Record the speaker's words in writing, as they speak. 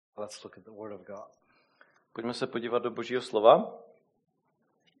Let's look at the Word of God. Pojďme se podívat do Božího slova.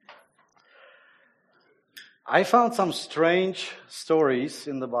 I found some strange stories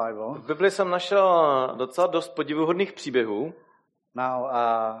in the Bible. V Bibli jsem našel docela dost podivuhodných příběhů. Now,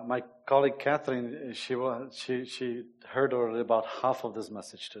 my colleague Catherine, she heard already about half of this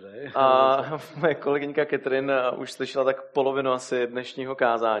message today. A moje kolegyňka Catherine už slyšela tak polovinu asi dnešního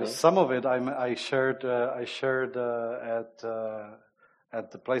kázání. Some of it I shared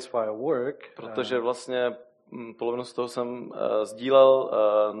at the place where I work. Protože vlastně polovinu z toho jsem sdílel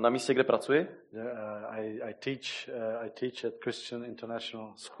na místě, kde pracuji. I teach at Christian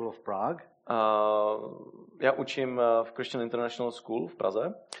International School of Prague. Já učím v Christian International School v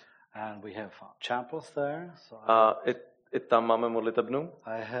Praze. And we have chapels there. A i tam máme modlitebnu.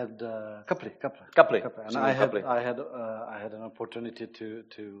 I had kapli. And I had an opportunity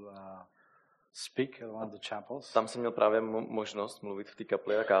to speak at one of the chapels. Tam jsem měl právě možnost mluvit v té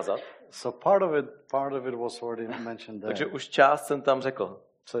kapli a kázat. So part of it was already mentioned there. Takže už část jsem tam řekl.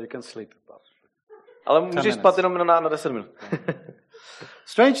 So you can sleep. Ale můžeš spát jenom na 10 minut.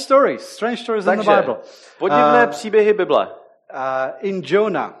 Strange stories in the Bible. Podivné příběhy Bible. In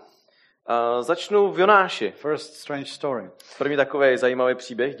Jonah. Začnu v Jonáši. First strange story. První takový zajímavý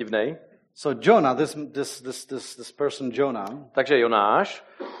příběh, divnej. So Jonah, this person Jonah. Takže Jonáš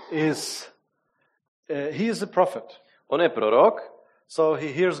he is a prophet. On je prorok. So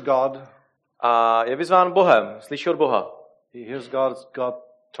he hears God. A je vyzván Bohem, slyší od Boha. He hears God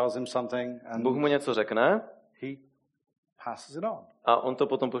tells him something and Bůh mu něco řekne. He passes it on. A on to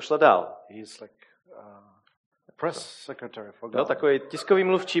potom pošle dál. He's like press secretary for God. Jo, takový tiskový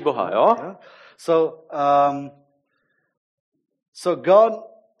mluvčí Boha, jo? Yeah. So God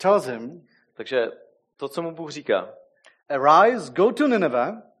tells him. Takže to, co mu Bůh říká. Arise, go to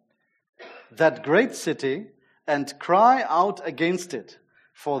Nineveh, that great city, and cry out against it,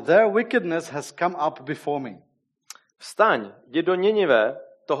 for their wickedness has come up before me. Vstaň, jdi do Ninive,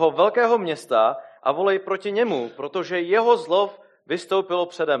 toho velkého města, a volej proti němu, protože jeho zlov vystoupilo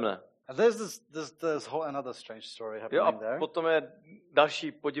přede mne. There's whole another strange story happening there. Potom je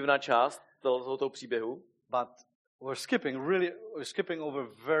další podivná část tohoto příběhu. But we're skipping over a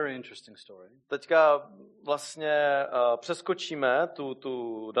very interesting story. Teďka vlastně přeskočíme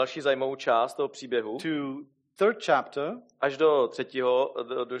tu další zajímavou část toho příběhu. To third chapter. Až do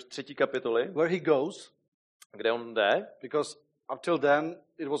třetí kapitoly. Where he goes. Kde on jde. Because up till then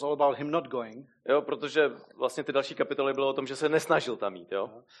it was all about him not going. Jo, protože vlastně ty další kapitoly bylo o tom, že se nesnažil tam jít,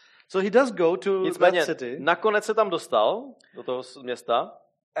 jo. So he does go to that city. Nakonec se tam dostal do toho města.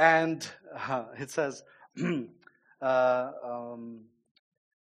 And it says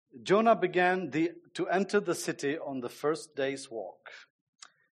Jonah began to enter the city on the first day's walk.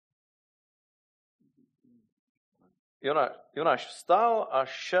 Jonáš vstal a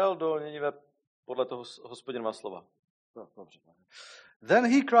šel do Ninive podle toho Hospodinova slova. Then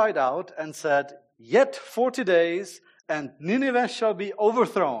he cried out and said, yet 40 days and Nineveh shall be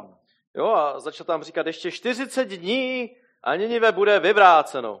overthrown. Jo, a začal tam říkat, ještě 40 dní a Ninive bude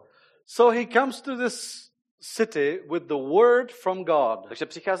vyvráceno. So he comes to this city with the word from God. Takže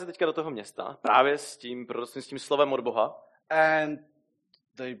přichází teďka do toho města právě s tím slovem od Boha. And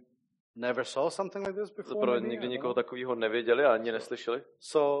they never saw something like this before. Nikdy nikoho takového nevěděli a ani neslyšeli.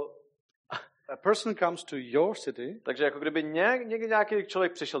 So a person comes to your city. Takže jako kdyby někdy nějaký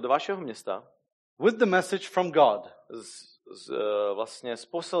člověk přišel do vašeho města with the message from God. Vlastně s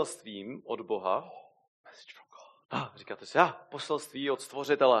poselstvím od Boha. Message from God. Říkáte si, poselství od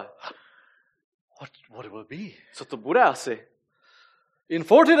Stvořitele. What it will be? Co to bude asi? In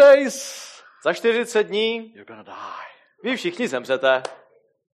 40 days. Za 40 dní. You're gonna die. Vy všichni zemřete.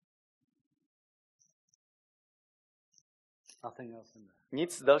 Nothing else in there.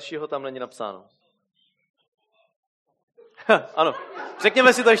 Nic dalšího tam není napsáno. Ano,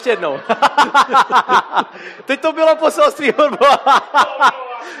 řekněme si to ještě jednou. Teď to bylo poselství od Boha.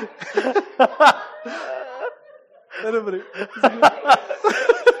 Dobrý.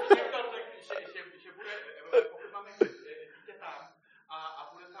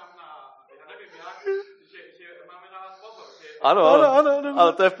 Ano,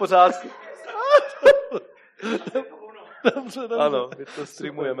 ale to je v pořádku. Dobře. Ano, my to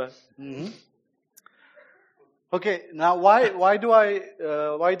streamujeme. Okay, now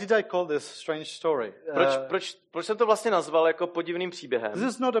why did I call this strange story? Proč jsem to vlastně nazval jako podivným příběhem? This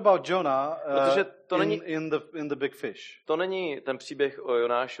is not about Jonah protože to není, in the big fish. To není ten příběh o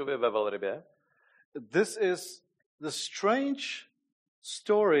Jonášově ve velrybě. This is the strange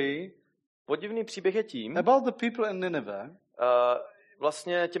story. Podivný příběh je tím about the people in Nineveh.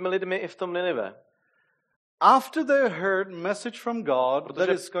 Vlastně těmi lidmi i v tom Ninive. after they heard message from God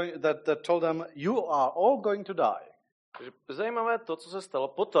that told them, you are all going to die. Takže zajímavé to, co se stalo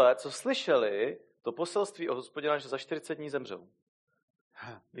poté, co slyšeli to poselství o Hospodina, že za 40 dní zemřou.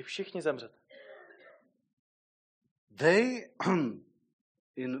 Vy všichni zemřete. They,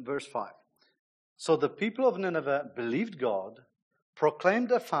 in verse 5, so the people of Nineveh believed God,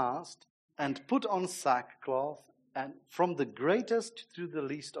 proclaimed a fast, and put on sackcloth, and from the greatest to the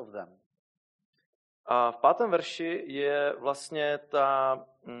least of them. A v 5. verši je vlastně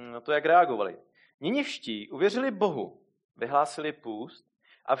to, jak reagovali. Ninivští uvěřili Bohu, vyhlásili půst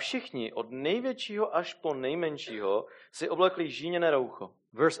a všichni od největšího až po nejmenšího si oblekli žíněné roucho.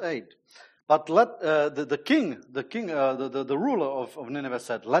 Verse 8. But let the ruler of Nineveh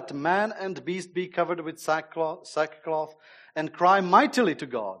said, let man and beast be covered with sackcloth and cry mightily to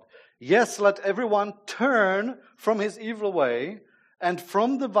God. Yes, let everyone turn from his evil way and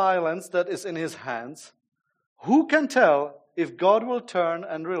from the violence that is in his hands. Who can tell if God will turn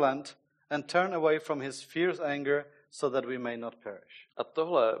and relent and turn away from his fierce anger so that we may not perish? A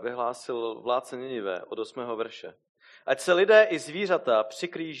tohle vyhlásil vládce Ninive od 8. verše. Ať se lidé i zvířata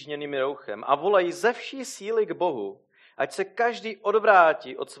přikryjí žíněným rouchem a volají ze vší síly k Bohu, ať se každý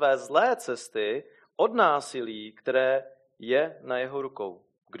odvrátí od své zlé cesty, od násilí, které je na jeho rukou.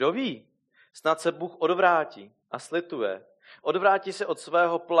 Kdo ví? Snad se Bůh odvrátí a slituje. Odvrátí se od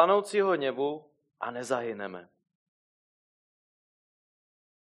svého planoucího hněvu a nezahyneme.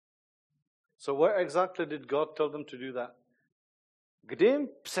 So where exactly did God tell them to do that? Kdy jim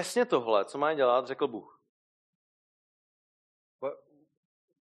přesně tohle, co mají dělat, řekl Bůh?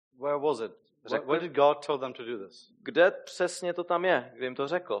 Where was it? Where did God tell them to do this? Kde přesně to tam je? Kdy jim to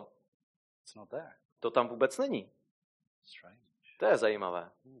řekl? It's not there. To tam vůbec není. Strange. To je zajímavé.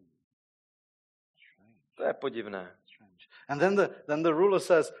 Strange. To je podivné. Strange. And then the ruler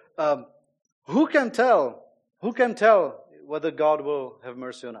says, who can tell whether God will have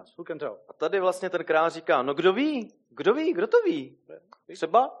mercy on us? Who can tell? A tady vlastně ten král říká, no kdo ví? Kdo to ví?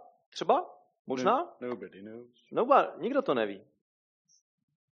 Třeba? Možná? Nobody knows. Nikdo to neví.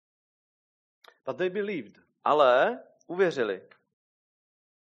 But they believed. Ale uvěřili.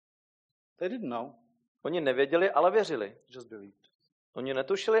 They didn't know. Oni nevěděli, ale věřili. Just believed. Oni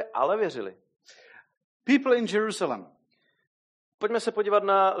netušili, ale věřili. People in Jerusalem. Pojďme se podívat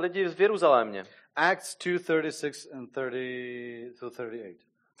na lidi v Jeruzalémě. Acts 2:36 and 30 to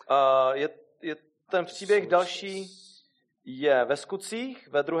 38. Je ten příběh další je ve Skutcích,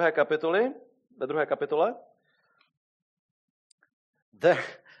 ve 2. kapitole.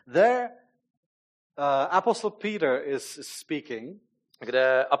 There Apostle Peter is speaking,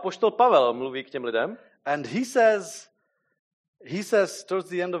 kde apoštol Pavel mluví k těm lidem. And he says towards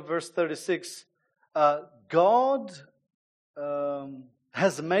the end of verse 36, God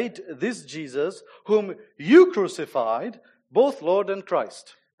has made this Jesus, whom you crucified, both Lord and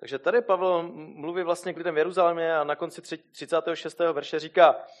Christ. Takže tady Pavel mluví vlastně k lidem v Jeruzalémě a na konci 36. verše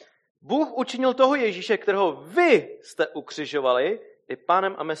říká, Bůh učinil toho Ježíše, kterého vy jste ukřižovali, i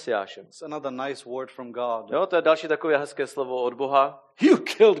pánem a mesiášem. It's another nice word from God. Jo, to je další takové hezké slovo od Boha. You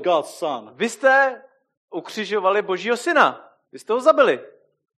killed God's son. Vy jste ukřižovali Božího syna. Vy jste ho zabili.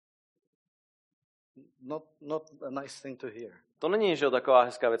 Not a nice thing to hear. To není, že taková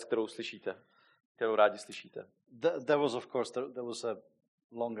hezká věc, kterou slyšíte, kterou rádi slyšíte. There was of course there was a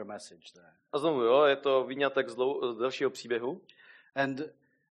longer message there. A znovu, jo, je to výňatek z dalšího příběhu. And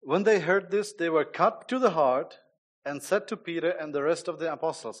when they heard this, they were cut to the heart and said to Peter and the rest of the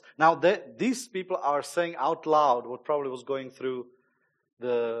apostles. Now these people are saying out loud what probably was going through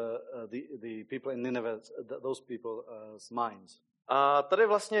the people in Nineveh, those people's minds. A tady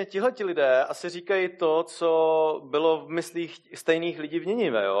vlastně tihleti lidé asi říkají to, co bylo v myslích stejných lidí v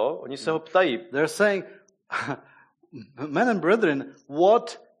Ninive, jo? Oni se ho ptají. They're saying, men and brethren,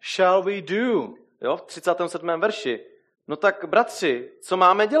 what shall we do? Jo, v 37. verši. No tak, bratři, co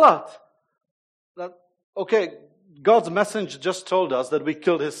máme dělat? Okay, God's message just told us that we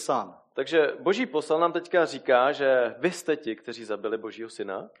killed his son. Takže Boží posel nám teďka říká, že vy jste ti, kteří zabili Božího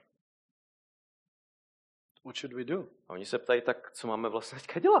syna. What should we do? A oni se ptají, tak co máme vlastně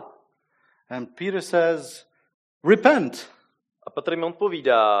teďka dělat? And Peter says, repent. A Petr jim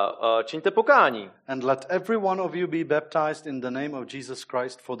odpovídá, čiňte pokání. And let every one of you be baptized in the name of Jesus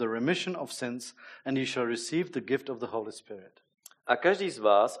Christ for the remission of sins, and you shall receive the gift of the Holy Spirit. A každý z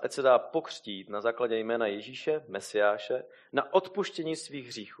vás, ať se dá pokřtít na základě jména Ježíše, Mesiáše, na odpuštění svých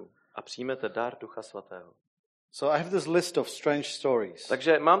hříchů a přijmete dar Ducha Svatého. So I have this list of strange stories.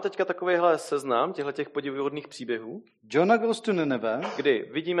 Takže mám teďka takovýhle seznam těch podivuhodných příběhů. Jonah goes to Nineveh. Kdy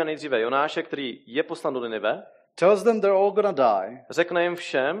vidíme nejdříve Jonáše, který je poslan do Ninive. tells them they're all gonna die, řekne jim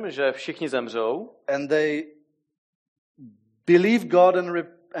všem, že všichni zemřou, and they believe God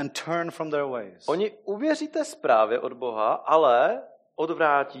and turn from their ways. oni uvěří té zprávě od Boha, ale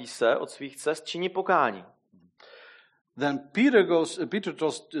odvrátí se od svých cest, činí pokání. Then Peter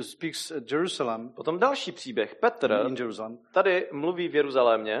speaks at Jerusalem, Potom další příběh. Petr in Jerusalem. tady mluví v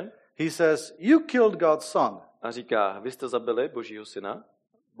Jeruzalémě He says, "You killed God's son." a říká, vy jste zabili Božího syna.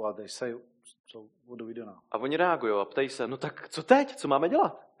 Well, they say, so what do we do now? A oni reagují a ptají se, no tak co teď? Co máme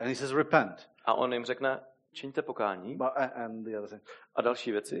dělat? And he says, repent. A on jim řekne, čiňte pokání And the other thing. a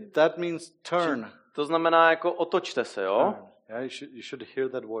další věci. That means turn. To znamená jako otočte se, jo? Turn. Yeah, you should hear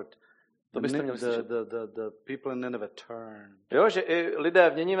that word. To byste měli slyšet. The people in Nineveh turned. Jo, že i lidé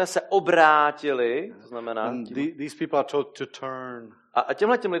v Ninive se obrátili, to znamená... And these people are told to turn. A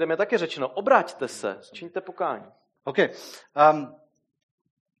těm lidem je taky řečeno, obráťte se, čiňte pokání. Okay.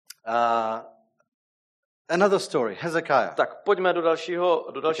 Another story, Hezekiah. Tak pojďme do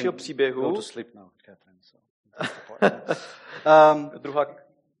dalšího Go příběhu. to sleep now, Catherine. So. Druhá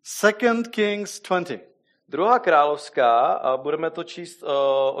 2 Kings 20. Druhá královská, a budeme to číst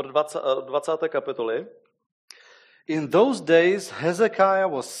od 20. kapitoly. In those days,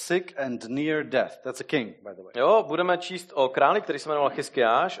 Hezekiah was sick and near death. That's a king, by the way. Jo, budeme číst o králi, který se jmenoval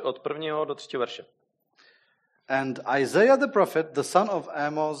Chiskiáš, od 1. do 3. verše. And Isaiah the prophet, the son of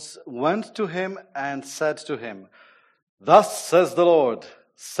Amos, went to him and said to him, "Thus says the Lord,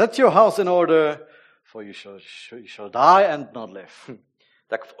 set your house in order, for you shall die and not live."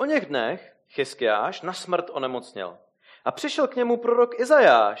 Tak v oněch dnech Chiskiáš na smrt onemocněl. A přišel k němu prorok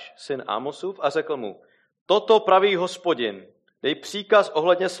Izajáš, syn Amosův, a řekl mu, toto praví Hospodin, dej příkaz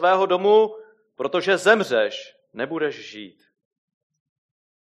ohledně svého domu, protože zemřeš, nebudeš žít.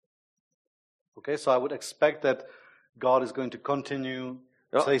 Okay, so I would expect that God is going to continue,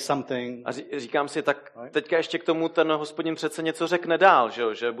 say something. A říkám si, tak teďka ještě k tomu ten Hospodin přece něco řekne dál,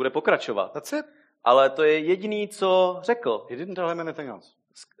 že bude pokračovat. That's it. Ale to je jediný, co řekl. He didn't tell him anything else.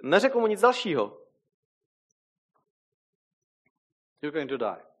 Neřekl mu nic dalšího. You're going to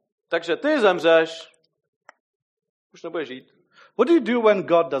die. Takže ty zemřeš, už nebudeš žít. What do you do when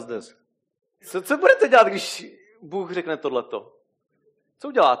God does this? Co budete dělat, když Bůh řekne tohleto? Co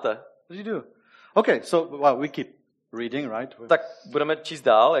uděláte? What do you do? Okay, so we keep reading, right? Tak budeme číst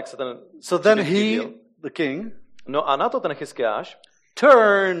dál, jak se ten... So then he, the king, No a na to ten Chiskiáš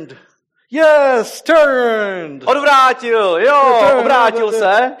turned. Yes, turned. odvrátil, obrátil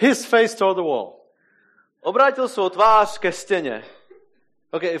se. His face toward the wall. Obrátil svou tvář ke stěně.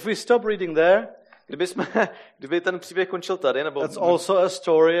 Okay, if we stop reading there, kdyby ten příběh končil tady, nebo... that's also a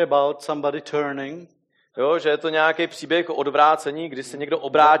story about somebody turning. Jo, že je to nějaký příběh o odvrácení, kdy se někdo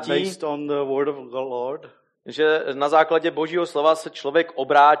obrátí. Based on the word of the Lord. Že na základě Božího slova se člověk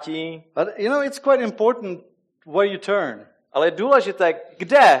obrátí. But it's quite important where you turn. Ale je důležité,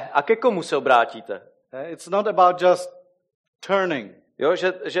 kde a ke komu se obrátíte. It's not about just turning. Jo,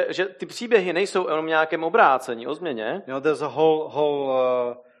 že ty příběhy nejsou jenom nějakém obrácení, o změně. There's a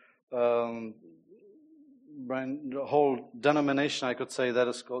whole denomination, I could say, that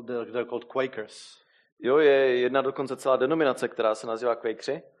is called, they're called Quakers. Jo, je jedna dokonce celá denominace, která se nazývá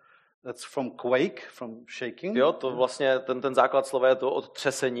Quakeři. That's from quake, from shaking. Jo, to vlastně, ten základ slova je to od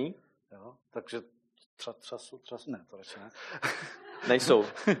třesení. Jo, takže ne, to radši ne. Nejsou.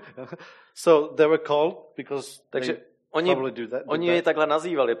 So they were called because takže oni je takhle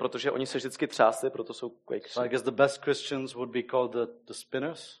nazývali, protože oni se vždycky třásli, proto jsou Quakeři. So I guess the best Christians would be called the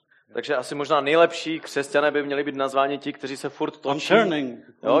spinners. Takže asi možná nejlepší křesťané by měli být nazváni ti, kteří se furt točí.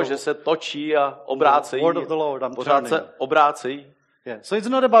 Jo, že se točí a obrácejí. Pořád se obrácejí. Yeah. So it's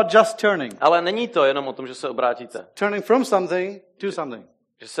not about just turning. Ale není to jenom o tom, že se obrátíte. Turning from something to something.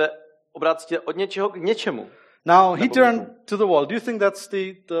 Že se obrátíte od něčeho k něčemu. Now he turned to the wall. Do you think that's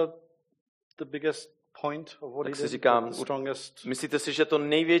the biggest point of what he did? Říkám, the strongest? Myslíte si, že to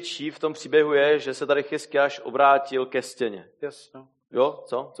největší v tom příběhu je, že se tady Chiskiáš obrátil ke stěně? Yes, no. Jo,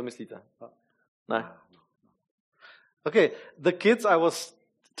 co? Co myslíte? Ne. Okay, the kids I was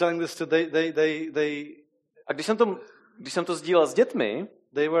telling this to they A když jsem to sdílel s dětmi,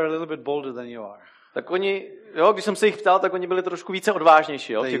 they were a little bit bolder than you are. Tak oni, jo, když jsem se jich ptal, tak oni byli trošku více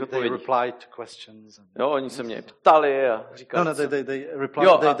odvážnější, jo, v těch odpovědích. Jo, oni se mě ptali a říkali. No,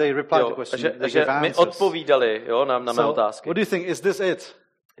 they replied to questions. Takže mi odpovídali, jo, na mé otázky. What do you think? Is this it?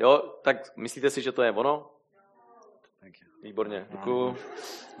 Jo, tak myslíte si, že to je ono? Thank you. Výborně, děkuju.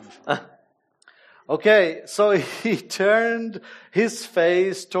 Okay, so he turned his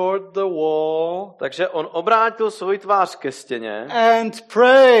face toward the wall. Takže on obrátil svou tvář ke stěně. And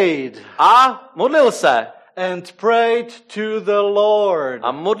prayed. A modlil se. And prayed to the Lord.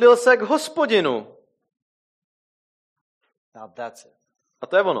 A modlil se k Hospodinu. Now that's it. A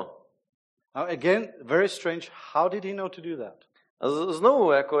to je ono. Now again, very strange. How did he know to do that? A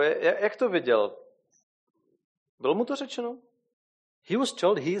znovu, jako, jak to viděl? Bylo mu to řečeno? He was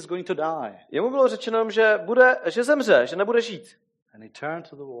told he is going to die. Jemu bylo řečeno, že zemře, že nebude žít. And he turned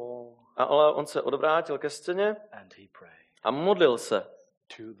to the wall. Ale on se odvrátil ke stěně and he prayed a modlil se.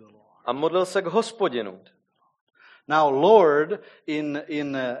 to the Lord. A modlil se k Hospodinu. Now, Lord,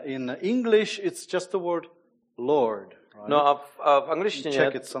 in English, it's just the word Lord. Right? No a v angličtině,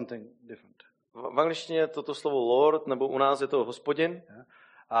 Check it's something different. v angličtině je toto slovo Lord, nebo u nás je to Hospodin.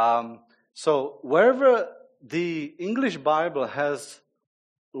 So, wherever the English Bible has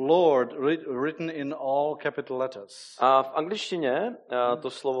Lord written in all capital letters. A v angličtině to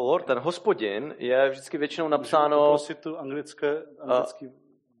slovo Lord, ten Hospodin, je vždycky většinou napsáno anglický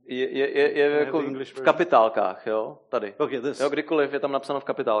je jako v kapitálkách, jo, tady. Okay, this. Jo, kdykoliv je tam napsáno v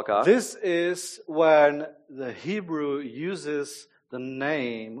kapitálkách. This is when the Hebrew uses the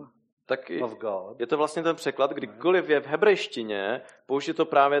name of God. Je to vlastně ten překlad, kdykoliv je v hebrejštině použito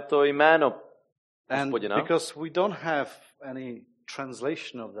právě to jméno Hospodina. And because we don't have any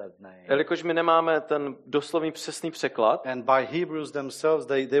translation of that name. Jelikož my nemáme ten doslovný přesný překlad. And by Hebrews themselves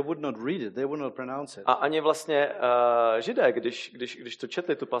they would not read it, they would not pronounce it. A ani vlastně Židé, když to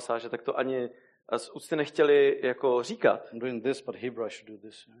četli tu pasáže, tak to ani z úcty nechtěli jako říkat. I'm doing this, but Hebrew I should do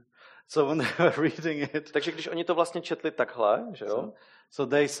this. So when they were reading it. Takže když oni to vlastně četli takhle, že jo?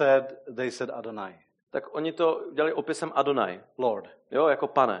 So they said Adonai. Tak oni to dělali opisem Adonai. Lord. Jo, jako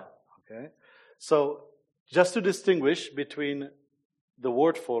pane. Okay. So just to distinguish between the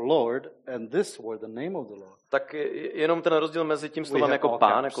word for Lord and this word, the name of the Lord. Tak jenom ten rozdíl mezi tím slovem jako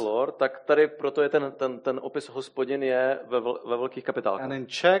pán, jako Lord, tak tady proto je ten opis Hospodin je ve velkých kapitálkách. And in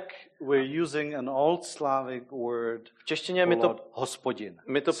Czech we're using an old Slavic word. V češtině my to Hospodin.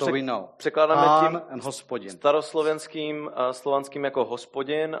 My to překládáme tím staroslovenským slovanským jako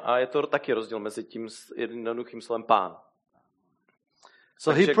Hospodin a je to taky rozdíl mezi tím jednoduchým slovem pán.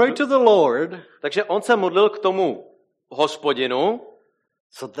 So he prayed to the Lord. Takže on se modlil k tomu Hospodinu.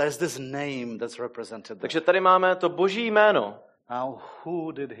 So there's this name that's represented. Takže tady máme to boží jméno. Now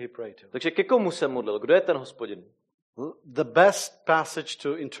who did he pray to? Takže ke komu se modlil? Kdo je ten Hospodin? The best passage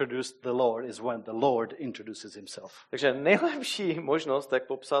to introduce the Lord is when the Lord introduces himself. Takže nejlepší možnost, jak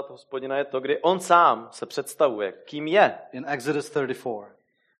popsat Hospodina, je to, kdy on sám se představuje, kým je. In Exodus 34.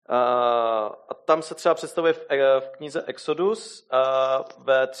 A tam se třeba představuje v knize Exodus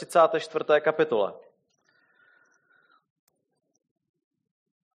ve 34. kapitole.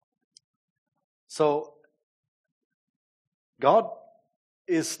 So God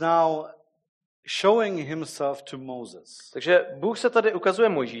is now showing himself to Moses. Takže Bůh se tady ukazuje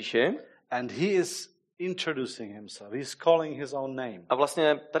Mojžíši. And he is introducing himself. He's calling his own name. A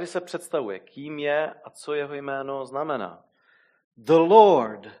vlastně tady se představuje, kým je a co jeho jméno znamená.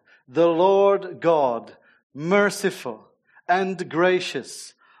 The Lord God, merciful and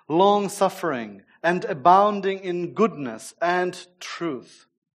gracious, long-suffering and abounding in goodness and truth.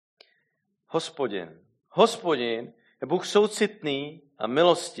 Hospodin je Bůh soucitný a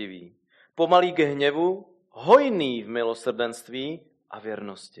milostivý, pomalý k hněvu, hojný v milosrdenství a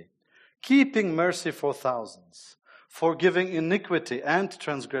věrnosti. Keeping mercy for thousands, forgiving iniquity and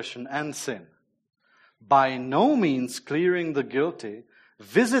transgression and sin. By no means clearing the guilty,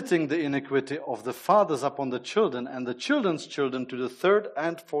 visiting the iniquity of the fathers upon the children and the children's children to the third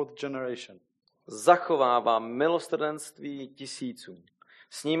and fourth generation. Zachovává milosrdenství tisícům.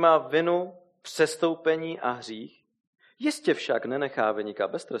 Snímá vinu, přestoupení a hřích. Jistě však nenechá viníka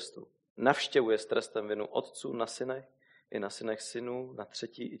bez trestu. Navštěvuje s trestem vinu otců na synech i na synech synů na 3.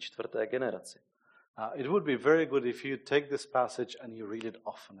 i 4. generaci. It would be very good if you take this passage and you read it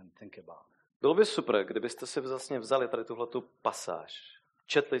often and think about it. Bylo by super, kdybyste si vlastně vzali tady tuhletu pasáž,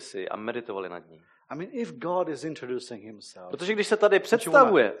 četli si a meditovali nad ní. I mean, if God is introducing himself, protože když se tady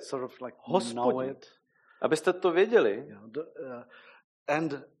představuje sort of like Hospodin, abyste to věděli.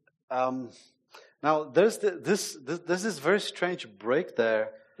 And now there's this very strange break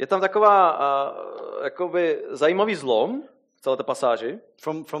there. Je tam taková jakoby zajímavý zlom v celé té pasáži.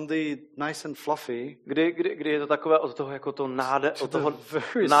 From the nice and fluffy, kdy je to takové od toho jako to od toho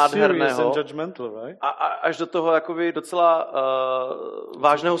nádherného right? a až do toho jakoby docela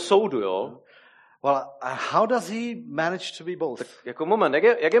vážného soudu, jo. Well, how does he manage to be both? Tak jako moment,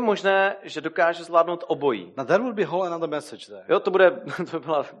 jak je možné, že dokáže zvládnout obojí? Now that would be whole another message there. Jo,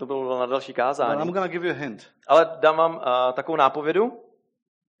 to bylo na další kázání. But I'm going to give you a hint. Ale dám vám takovou nápovědu.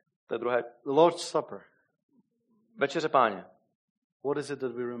 To je druhé. The Lord's Supper. Večeře Páně. What is it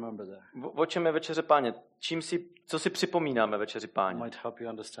that we remember there? O čem je Večeře Páně? Co si připomínáme Večeři Páně? Might help you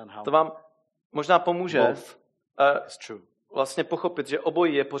understand how. To vám možná pomůže. It's true. vlastně pochopit, že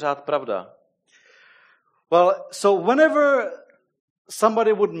obojí je pořád pravda. Well, so whenever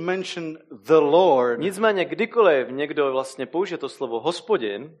somebody would mention the Lord, Nicméně kdykoliv někdo vlastně použije to slovo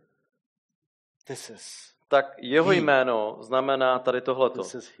Hospodin, this is tak jeho He. jméno znamená tady tohleto.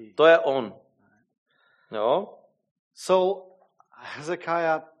 this is he. To je on. Jo? So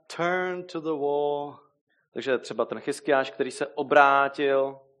Hezekiah turned to the wall Takže třeba ten Chyskiáš, který se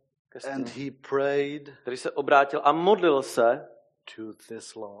obrátil ke stěně, and he prayed který se obrátil a modlil se, to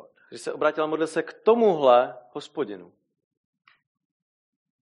this Lord. který se obrátil a modlil se k tomuhle Hospodinu.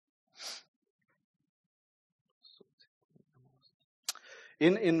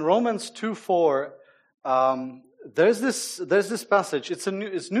 In Romans 2:4, there's this passage.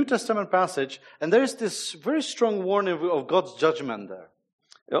 It's New Testament passage, and there's this very strong warning of God's judgment there.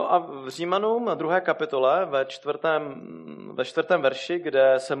 Jo, a v Římanům 2. kapitole ve čtvrtém verši,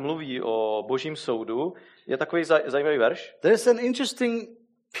 kde se mluví o božím soudu, je takový zajímavý verš. There's an interesting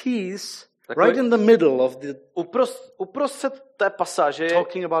piece Takový- right in the middle of the Uprostřed té pasáže,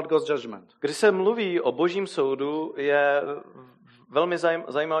 talking about God's judgment. kdy se mluví o božím soudu, je velmi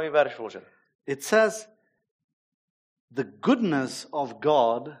zajímavý verš vložen. It says, the goodness of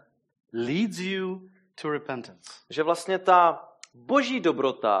God leads you to repentance. Že vlastně ta boží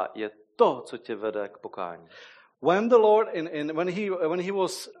dobrota je to, co tě vede k pokání. When the Lord, when he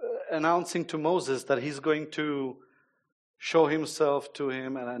was announcing to Moses that he's going to show himself to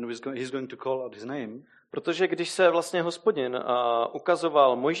him and he's going to call out his name, Protože když se vlastně Hospodin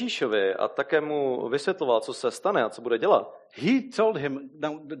ukazoval Mojžíšovi a také mu vysvětloval, co se stane a co bude dělat, he told him,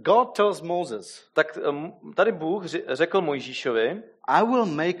 now God tells Moses, tak tady Bůh řekl Mojžíšovi, I will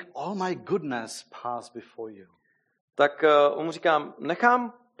make all my goodness pass before you. tak on mu říká,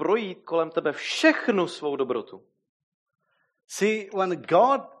 nechám projít kolem tebe všechnu svou dobrotu. See, when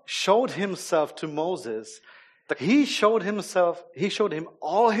God showed himself to Moses, he showed him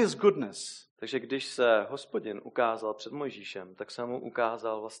all his goodness. Takže když se Hospodin ukázal před Mojžíšem, tak se mu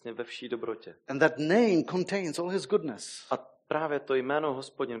ukázal vlastně ve vší dobrotě. And that name contains all his goodness. A právě to jméno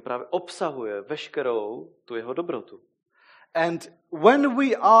Hospodin právě obsahuje veškerou tu jeho dobrotu. And when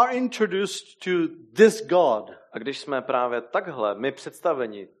we are introduced to this God, A když jsme právě takhle my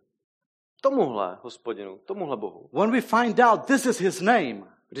představeni tomuhle Hospodinu, tomuhle Bohu, when we find out this is his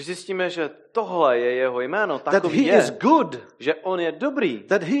name, když zjistíme, že tohle je jeho jméno, that takový he is je, good, že on je dobrý,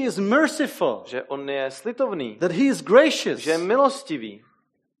 that he is merciful, že on je slitovný, that he is gracious, že je milostivý,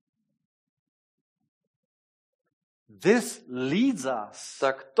 this leads us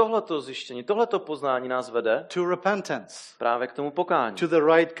tak tohleto zjištění, tohleto poznání nás vede to repentance, právě k tomu pokání. to the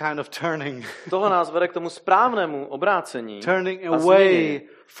right kind of turning, Tohle nás vede k tomu správnému obrácení turning a away změně,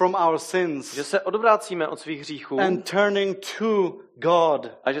 from our sins že se odvrácíme od svých hříchů and turning to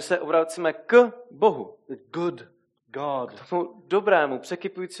God, a že se obracíme k Bohu, the good God, tomu dobrému,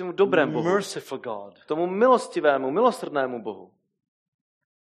 překypujícímu dobrému Bohu, merciful God. tomu milostivému, milosrdnému Bohu.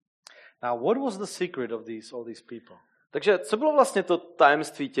 Now, what was the secret of all these people? Takže co bylo vlastně to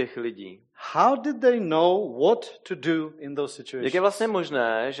tajemství těch lidí? How did they know what to do in those situations? Jak je vlastně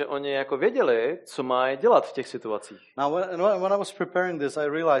možné, že oni jako věděli, co mají dělat v těch situacích? Now, when I was preparing this, I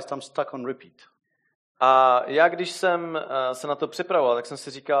realized I'm stuck on repeat. A já, když jsem se na to připravoval, tak jsem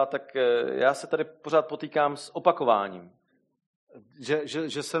si říkal, tak já se tady pořád potýkám s opakováním.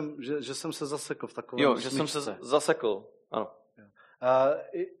 Že jsem se zasekl v takovém Jo, že jsem se zasekl, ano.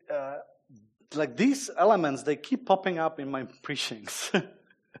 Like these elements, they keep popping up in my preachings.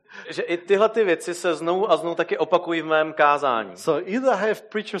 Že i tyhle ty věci se znovu a znovu taky opakují v mém kázání. So either I have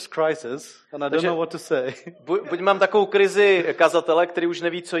preacher's crisis and I don't know what to say, Buď mám takovou krizi kazatele, který už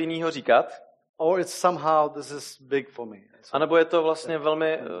neví, co jiného říkat, or it's somehow this is big for me. anebo je to vlastně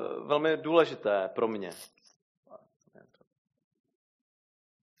velmi důležité pro mě.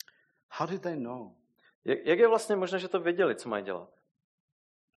 How did they know? Jak je vlastně možné, že to věděli, co mají dělat?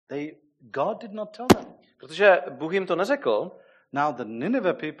 God did not tell them. Protože Bůh jim to neřekl. Now the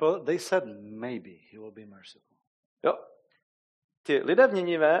Nineveh people, they said maybe he will be merciful. Jo. Ti lidé v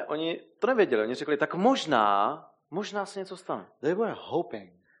Ninive, oni to nevěděli. Oni řekli, tak možná se něco stane. They were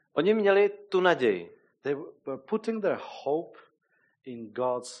hoping. Oni měli tu naději. They were putting their hope in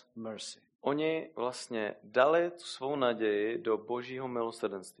God's mercy. Oni vlastně dali tu svou naději do Božího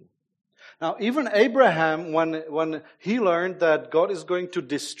milosrdenství. Now, even Abraham, when he learned that God is going to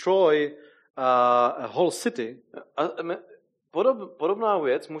destroy a whole city, podobná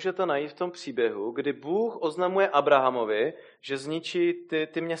věc můžete najít v tom příběhu, kdy Bůh oznamuje Abrahamovi, že zničí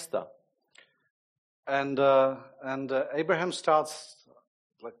ty města. And Abraham starts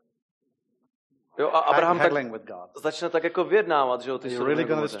like Jo, a Abraham tak haggling with God. začne tak jako vyjednávat, že jo, ty Are you really Sodomy a going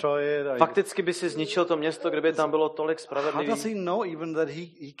to Gomoře. destroy it? Are you- Fakticky by si zničil to město, kdyby tam bylo tolik How does spravedlivých. he know even that he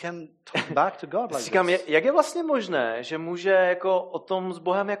can talk back to God like Říkám, this? jak je vlastně možné, že může jako o tom s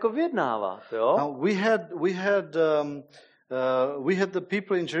Bohem jako vyjednávat, jo? Now, we had the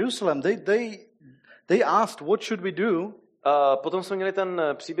people in Jerusalem. They asked, "What should we do?" A potom jsme měli ten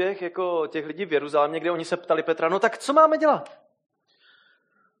příběh jako těch lidí v Jeruzalémě, kde oni se ptali Petra, no tak co máme dělat?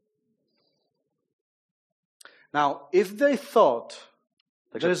 Now, if they thought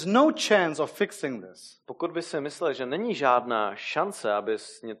Takže there's no chance of fixing this, pokud by si mysleli, že není žádná šance, aby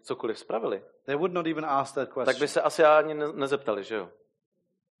cokoliv spravili, they would not even ask that tak question. by se asi ani nezeptali, že jo?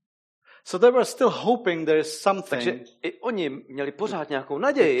 So they were still hoping there is something Takže i oni měli pořád nějakou that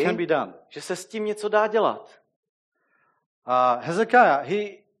naději, can be done. že se s tím něco dá dělat. Hezekiah,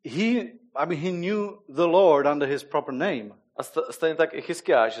 he knew the Lord under his proper name. A stejně tak i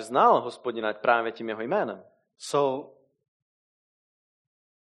Chyskiáš znal Hospodina právě tím jeho jménem. So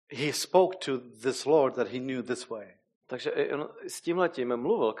he spoke to this Lord that he knew this way. Takže i on s tímhletím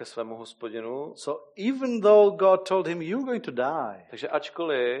mluvil ke svému Hospodinu. So even though God told him, "You're going to die," Takže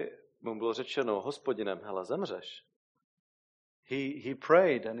ačkoliv mu bylo řečeno Hospodinem, hele, zemřeš, he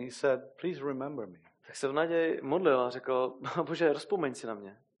prayed and he said, "Please remember me." tak se v naději modlil a řekl, Bože, rozpomeň si na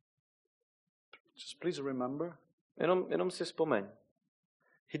mě. Just please remember. Jenom si vzpomeň.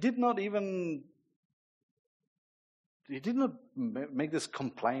 He did not make this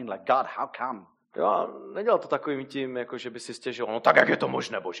complaint like, "God, how come?" Jo, a nedělal to takovým tím, jako že by si stěžoval, no tak jak je to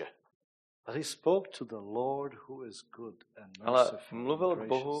možné, Bože. But he spoke to the Lord who is good and Ale merciful mluvil and k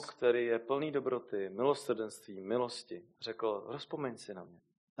Bohu, gracious. který je plný dobroty, milosrdenství, milosti. Řekl, rozpomeň si na mě.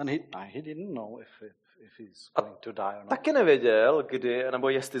 And he didn't know if he's going to die or not. Taky nevěděl, kdy, nebo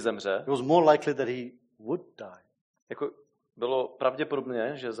jestli zemře. It was more likely that he would die. Jako bylo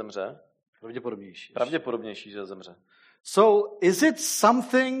pravděpodobně, že zemře. Pravděpodobnější, že zemře. So is it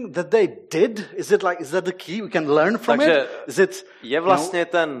something that they did? Is that the key we can learn from Takže it? Is it je vlastně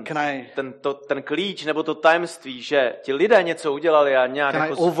ten klíč nebo to tajemství, že ti lidé něco udělali a nějak can I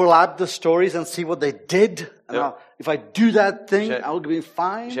jako overlap the stories and see what they did? And Jo. if I do that thing, Že- I'll be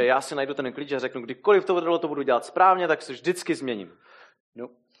fine. že já si najdu ten klíč a řeknu, kdykoliv to budu dělat správně, tak se vždycky změním. No.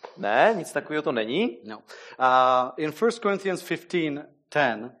 Ne, nic takového to není. No. In 1 Corinthians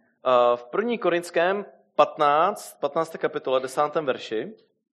 15:10, V 1. Korinském 15. kapitole, 10. verši,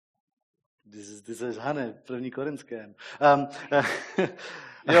 this is Hane, 1. Korinském.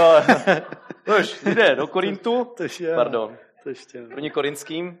 jo, už jde do Korintu, pardon, To ještě. 1.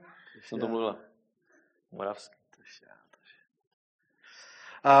 Korinským, jsem to mluvil moravsky.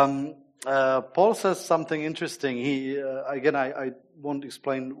 Paul says something interesting. I won't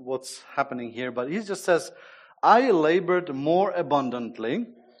explain what's happening here, but he just says, "I labored more abundantly."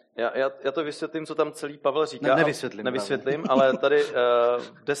 Já to vysvětlím, co tam celý Pavel říká. Nevysvětlím, ale tady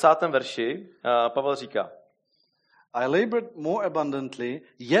v 10. verši Pavel říká, I labored more abundantly,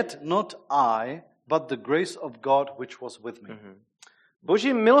 yet not I, but the grace of God which was with me.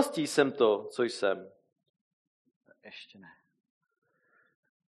 Boží milostí jsem to, co jsem. Ještě ne.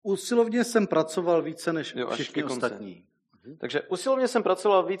 Usilovně jsem pracoval více než Jo, až všichni ke konci. ostatní. Takže usilovně jsem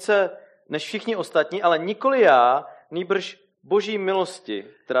pracoval více než všichni ostatní, ale nikoli já, nýbrž Boží milosti,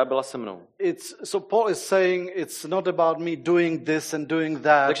 která byla se mnou. So Paul is saying it's not about me doing this and doing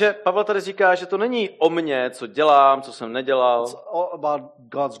that. Takže Pavel tady říká, že to není o mně, co dělám, co jsem nedělal, It's all about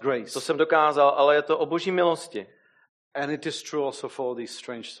God's grace. co jsem dokázal, ale je to o Boží milosti. And it is true also for all these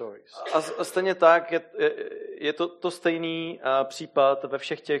strange stories. A stejně tak je to stejný případ ve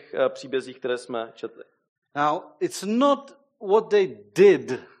všech těch příbězích, které jsme četli. Now, it's not what they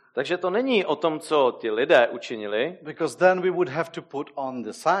did, Takže to není o tom, co ti lidé učinili, because then we would have to put on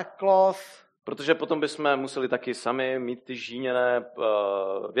the sackcloth, protože potom bychom museli taky sami mít ty žíněné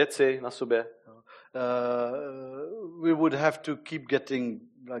věci na sobě. we would have to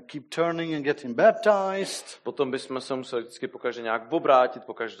keep turning and getting baptized. Potom bychom se museli vždycky pokaždé nějak obrátit,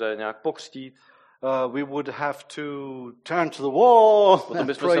 pokaždé nějak pokřtít. We would have to turn to the wall. Potom and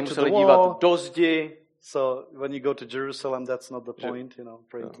bychom pray se to museli the dívat wall. do zdi. So when you go to Jerusalem, that's not the point,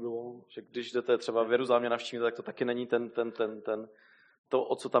 praying to the wall. Že když jdete třeba v Jeruzalémě navštívit, tak to taky není to,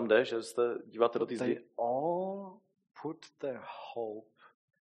 o co tam jde, že jste díváte do té They zdi. all put their hope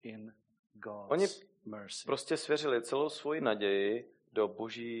in God's Oni mercy. prostě svěřili celou svoji naději do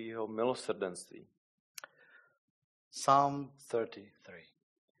Božího milosrdenství. Psalm 33.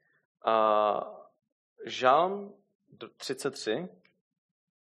 Žalm 33.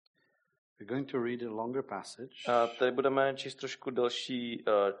 We're going to read a longer passage. Tady budeme číst trošku delší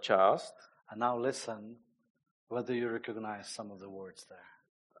část. And now listen whether you recognize some of the words there.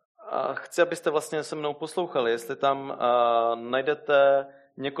 A chci, abyste vlastně se mnou poslouchali, jestli tam najdete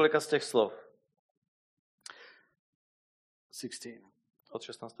několika z těch slov. 16. Od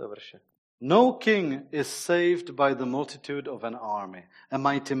 16. verše. No king is saved by the multitude of an army. A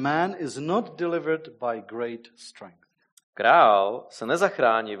mighty man is not delivered by great strength. Král se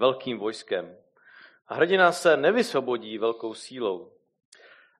nezachrání velkým vojskem a hrdina se nevysvobodí velkou sílou.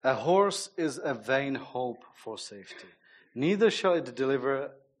 A horse is a vain hope for safety. Neither shall it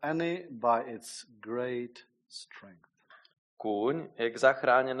deliver any by its great strength. Kůň je k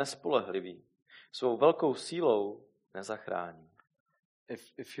záchráně nespolehlivý. Svou velkou sílou nezachrání.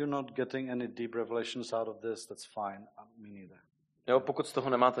 If you're not getting any deep revelations out of this, that's fine. Me neither. Jo, pokud z toho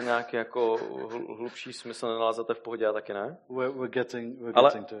nemáte nějaký jako hlubší smysl, nenalezete v pohodě, a taky ne. We're getting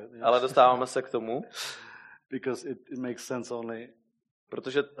to it. Yes. Ale dostáváme se k tomu. Because it makes sense only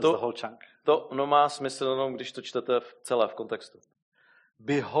protože as the whole chunk. To má smysl jenom, když to čtete celé v kontextu.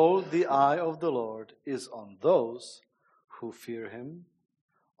 Behold, the eye of the Lord is on those who fear him,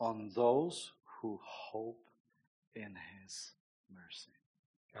 on those who hope in his mercy.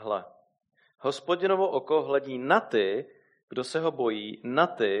 Hle, Hospodinovo oko hledí na ty, kdo se ho bojí, na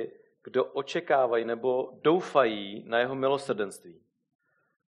ty, kdo očekávají nebo doufají na jeho milosrdenství.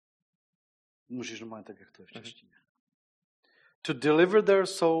 Můžeš normálně tak, jak to je v češtině. To deliver their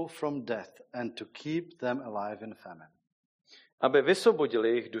soul from death and to keep them alive in famine. Aby vysvobodil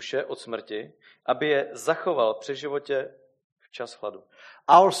jejich duše od smrti, aby je zachoval při životě v čas hladu.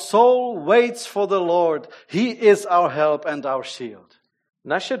 Our soul waits for the Lord. He is our help and our shield.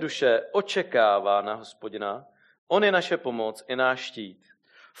 Naše duše očekává na Hospodina, on je naše pomoc i náš štít.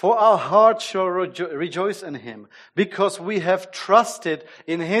 For our heart shall rejoice in him, because we have trusted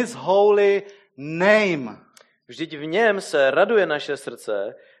in his holy name. Vždyť v něm se raduje naše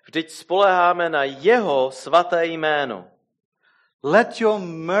srdce, vždyť spoléháme na jeho svaté jméno. Let your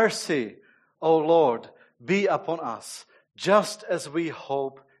mercy, O Lord, be upon us, just as we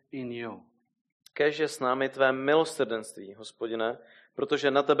hope in you. Kéž je s námi tvé milosrdenství, Hospodine,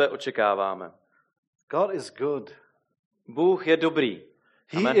 protože na tebe očekáváme. God is good. Bůh je dobrý.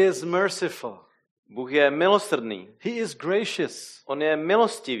 Amen. He is merciful. Bůh je milosrdný. He is gracious. On je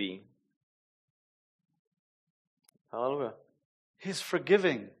milostivý. Haleluja. He is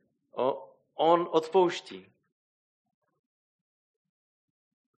forgiving. On odpouští.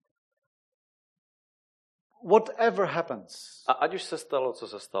 Whatever happens, A ať už se stalo, co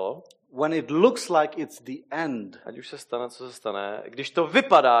se stalo, when it looks like it's the end, ať už se stane, co se stane, když to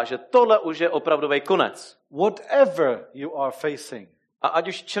vypadá, že tohle už je opravdový konec, whatever you are facing, a ať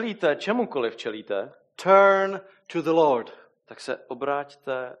už čelíte, čemukoliv čelíte, turn to the Lord. tak se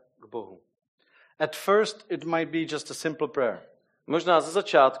obráťte k Bohu. At first, it might be just a simple prayer. Možná ze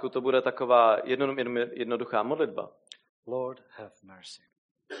začátku to bude taková jednoduchá modlitba. Lord, have mercy.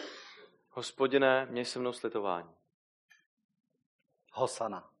 Hospodine, měj se mnou slitování.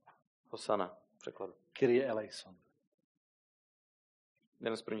 Hosanna. Hosana, překladu. Kyrie eleison.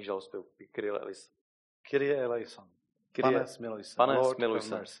 Jeden z prvních žalospěvů. Kyrie eleison. Kyrie eleison. Pane, smiluj se. Pane, Lord, smiluj have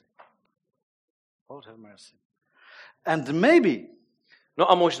se. mercy. Lord, have mercy. And maybe,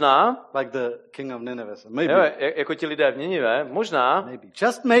 No a možná, like the king of Nineveh, maybe, jako ti lidé v Ninive, možná,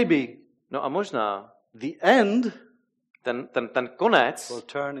 just maybe, no a možná, the end ten konec will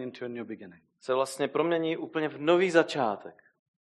turn into a new beginning. se vlastně promění úplně v nový začátek.